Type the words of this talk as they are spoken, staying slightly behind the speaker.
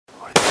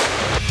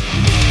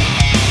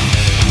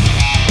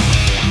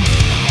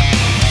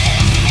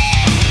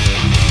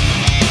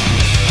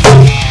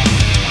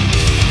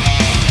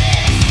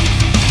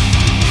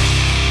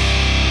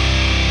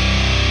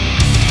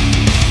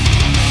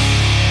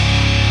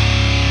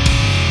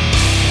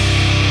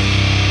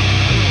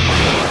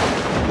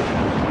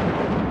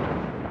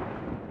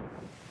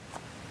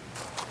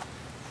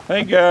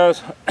Hey guys,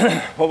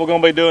 what we're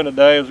going to be doing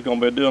today is we're going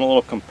to be doing a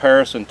little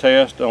comparison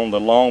test on the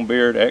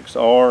Longbeard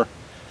XR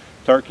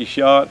turkey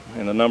shot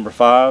in the number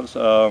 5s.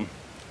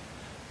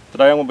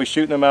 Today I'm going to be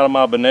shooting them out of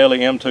my Benelli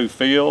M2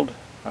 field.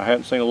 I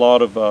haven't seen a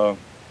lot of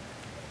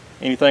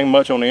anything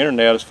much on the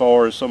internet as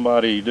far as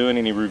somebody doing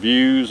any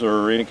reviews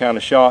or any kind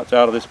of shots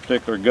out of this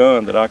particular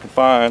gun that I can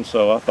find,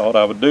 so I thought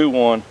I would do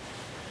one.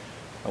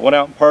 I went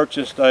out and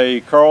purchased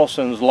a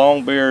Carlson's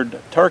Longbeard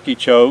turkey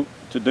choke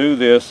to do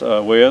this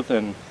with,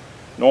 and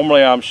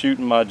normally I'm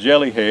shooting my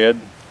Jellyhead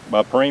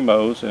by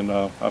Primos, and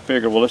I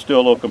figured, well, let's do a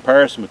little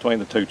comparison between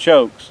the two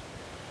chokes.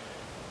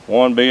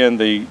 One being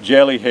the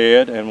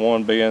Jellyhead and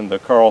one being the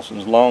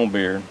Carlson's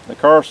Longbeard. The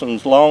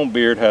Carlson's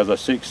Longbeard has a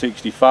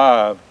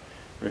 665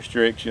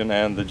 restriction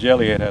and the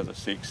Jellyhead has a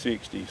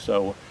 660.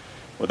 So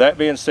with that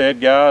being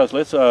said, guys,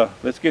 let's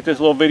get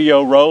this little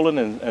video rolling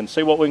and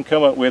see what we can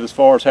come up with as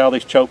far as how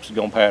these chokes are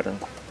going to pattern.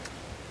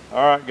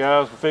 Alright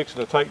guys, we're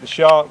fixing to take the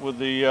shot with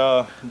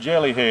the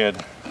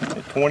Jellyhead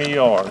at 20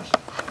 yards.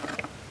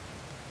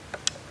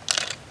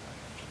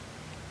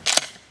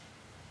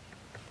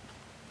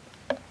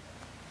 Put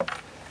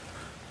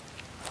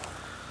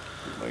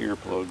my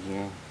earplugs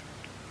in.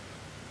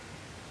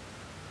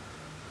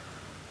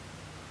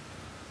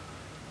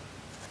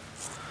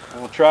 I'm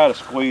going to try to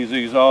squeeze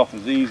these off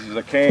as easy as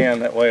I can,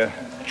 that way I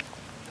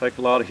take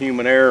a lot of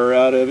human error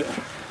out of it.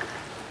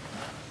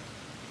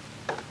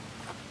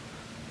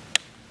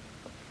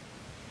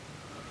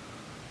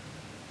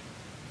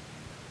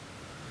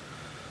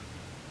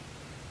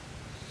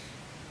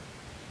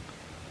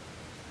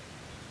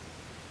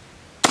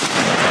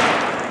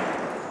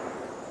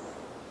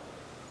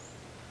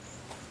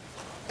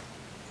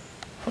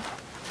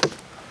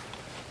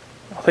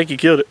 I think you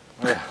killed it.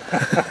 Yeah,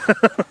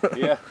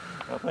 yeah,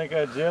 I think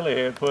that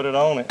Jellyhead put it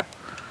on it.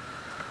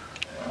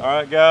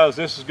 Alright guys,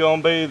 this is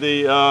going to be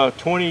the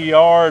 20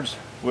 yards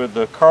with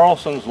the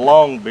Carlson's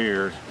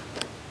Longbeard.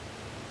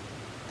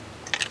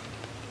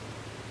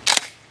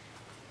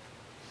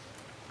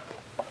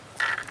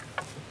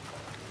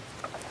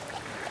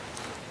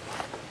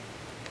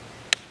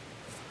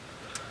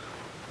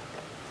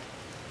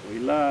 We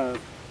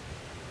live.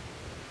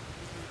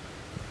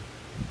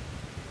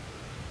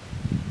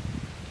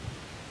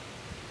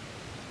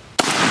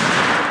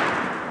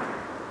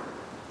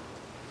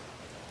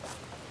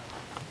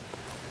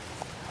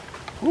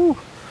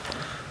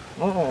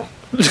 Oh.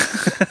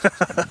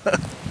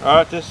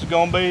 Alright, this is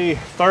going to be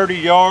 30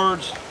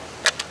 yards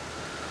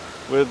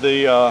with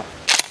the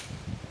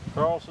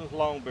Carlson's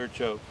Longbeard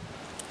choke.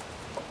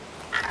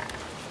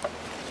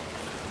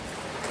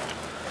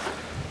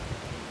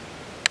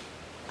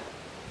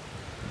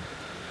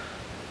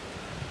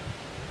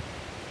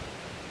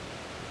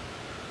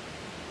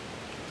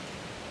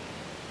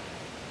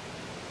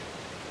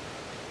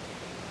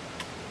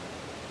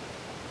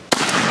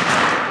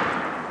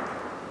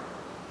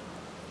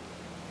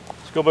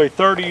 It's going to be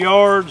 30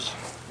 yards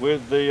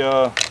with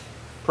the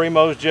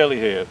Primos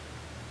Jellyhead.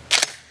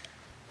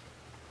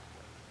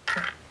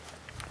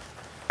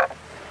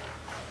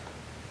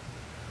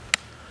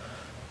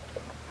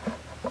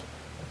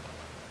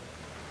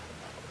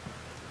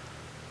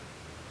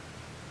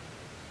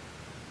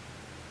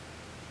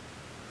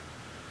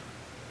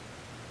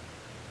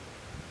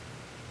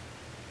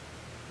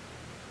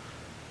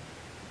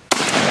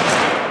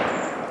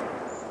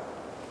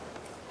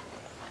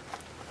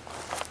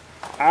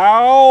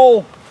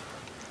 Ow!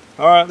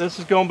 Alright, this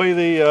is going to be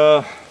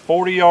the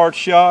 40-yard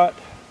shot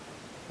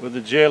with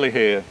the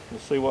Jellyhead.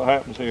 Let's see what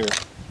happens here.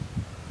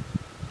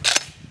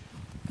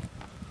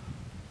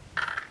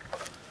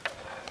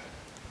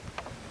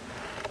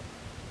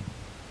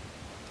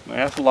 Man,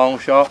 that's a long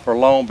shot for a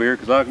Longbeard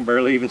because I can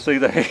barely even see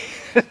the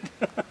head.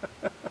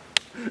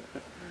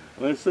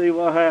 Let's see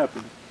what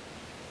happens.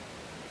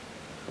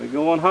 We're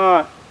going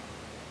hot.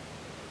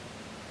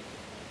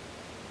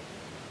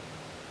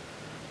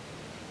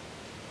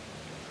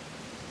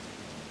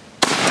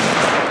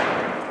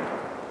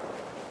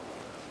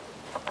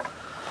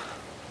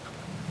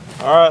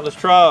 Alright, let's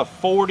try a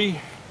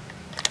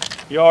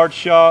 40-yard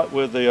shot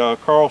with the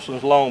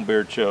Carlson's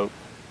Longbeard choke.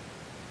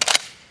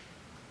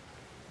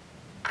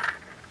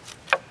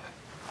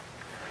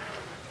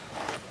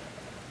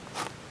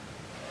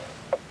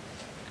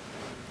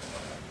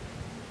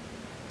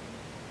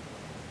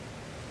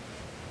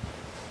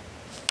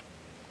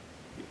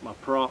 Get my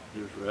prop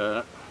just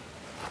right.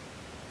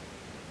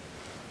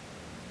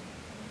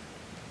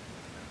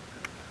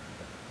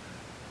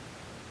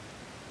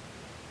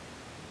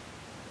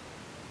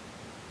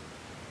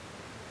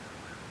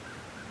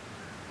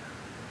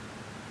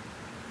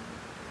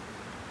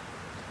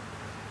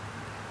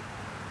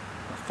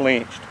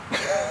 Flinched.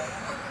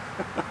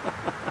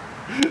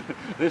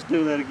 Let's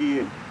do that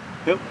again.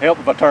 Help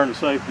if I turn the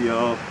safety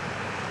off.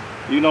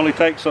 You can only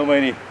take so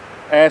many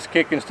ass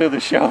kickings to the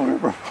shoulder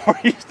before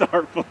you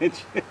start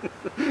flinching.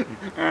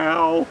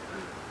 Ow.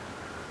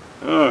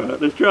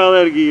 Alright, let's try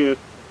that again.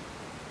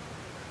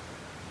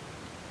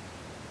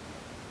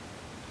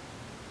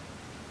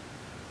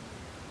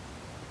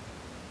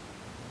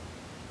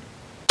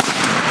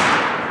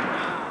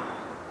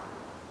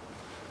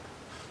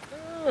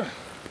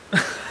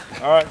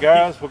 Alright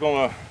guys, we're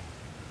going to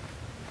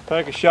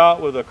take a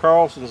shot with a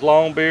Carlson's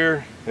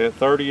Longbeard at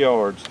 30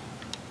 yards.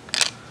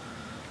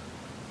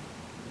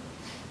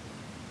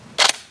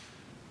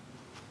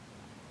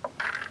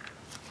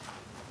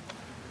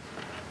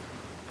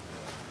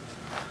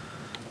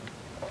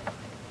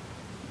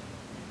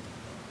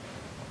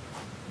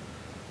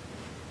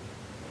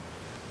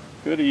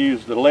 Could have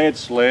used the lead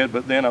sled,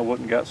 but then I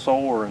wouldn't got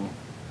sore and,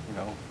 you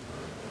know,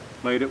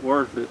 made it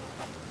worth it.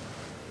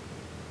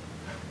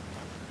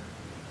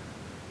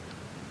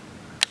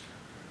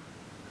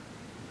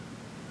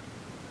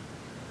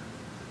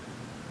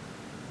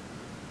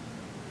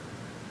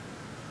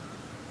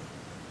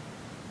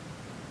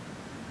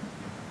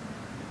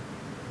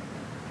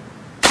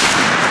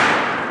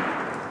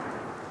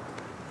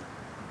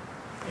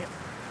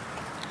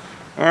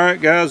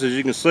 Alright guys, as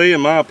you can see, in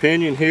my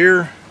opinion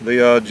here,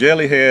 the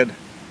Jellyhead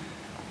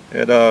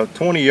at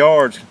 20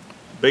 yards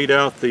beat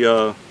out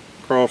the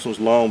Carlson's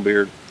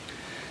Longbeard.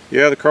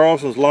 Yeah, the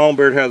Carlson's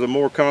Longbeard has a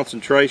more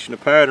concentration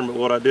of pattern, but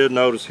what I did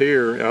notice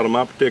here, out of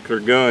my particular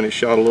gun, it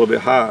shot a little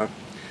bit high.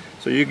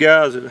 So you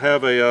guys that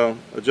have a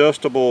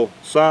adjustable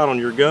sight on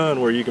your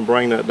gun where you can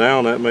bring that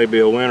down, that may be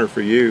a winner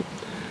for you.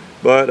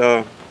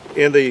 But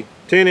in the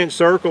 10-inch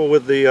circle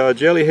with the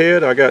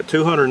Jellyhead, I got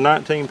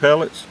 219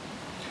 pellets.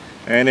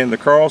 And in the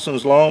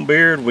Carlson's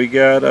Longbeard, we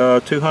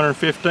got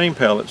 215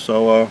 pellets.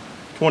 So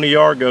 20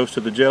 yard goes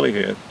to the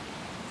Jellyhead.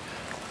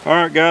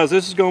 Alright guys,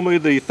 this is going to be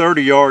the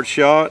 30 yard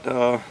shot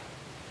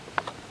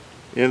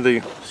in the,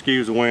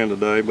 excuse the wind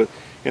today, but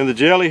in the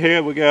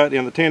Jellyhead we got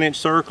in the 10-inch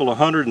circle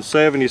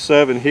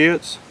 177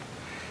 hits.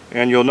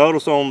 And you'll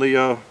notice on the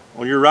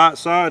on your right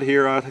side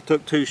here, I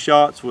took 2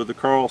 shots with the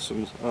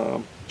Carlson's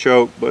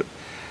choke, but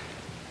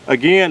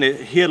again, it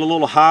hit a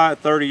little high at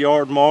 30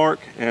 yard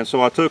mark, and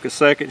so I took a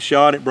second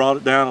shot. It brought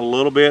it down a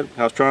little bit.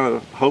 I was trying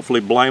to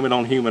hopefully blame it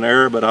on human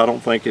error, but I don't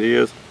think it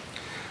is.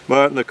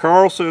 But the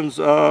Carlson's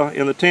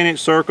in the 10-inch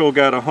circle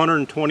got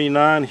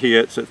 129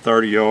 hits at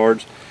 30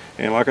 yards,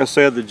 and like I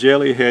said, the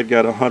Jellyhead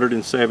got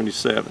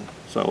 177.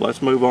 So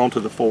let's move on to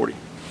the 40.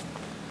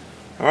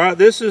 Alright,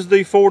 this is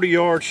the 40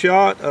 yard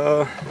shot.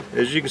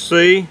 As you can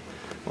see,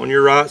 on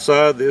your right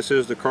side, this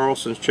is the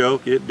Carlson's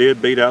choke. It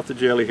did beat out the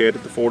Jellyhead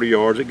at the 40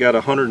 yards. It got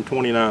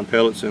 129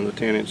 pellets in the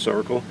 10-inch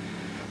circle,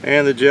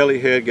 and the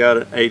Jellyhead got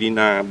an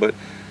 89. But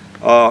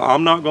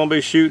I'm not going to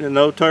be shooting at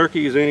no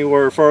turkeys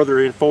anywhere further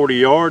in 40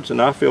 yards,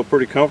 and I feel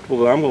pretty comfortable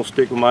that I'm going to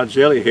stick with my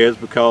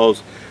Jellyheads,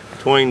 because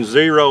between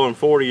 0 and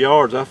 40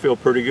 yards, I feel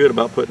pretty good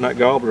about putting that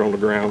gobbler on the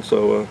ground.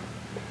 So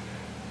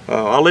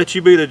I'll let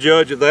you be the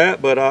judge of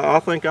that, but I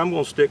think I'm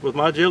going to stick with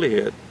my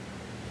Jellyhead.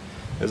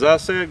 As I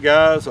said,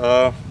 guys,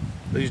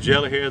 these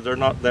Jellyheads are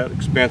not that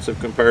expensive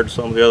compared to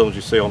some of the other ones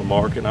you see on the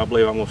market, and I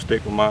believe I'm going to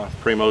stick with my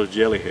Primos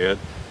Jellyhead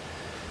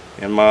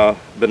and my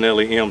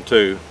Benelli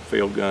M2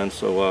 field gun.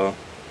 So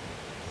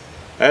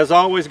as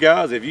always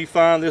guys, if you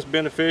find this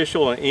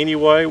beneficial in any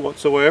way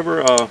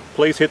whatsoever,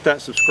 please hit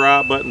that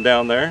subscribe button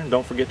down there.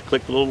 Don't forget to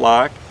click the little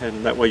like,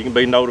 and that way you can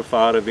be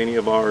notified of any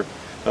of our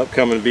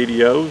upcoming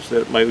videos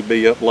that may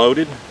be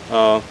uploaded.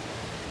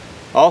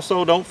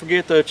 Also, don't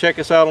forget to check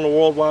us out on the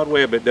World Wide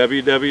Web at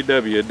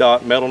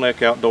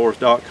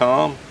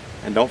www.metalneckoutdoors.com,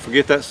 and don't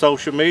forget that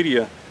social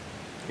media,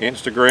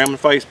 Instagram and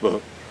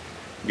Facebook.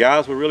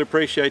 Guys, we really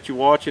appreciate you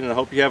watching, and I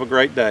hope you have a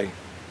great day.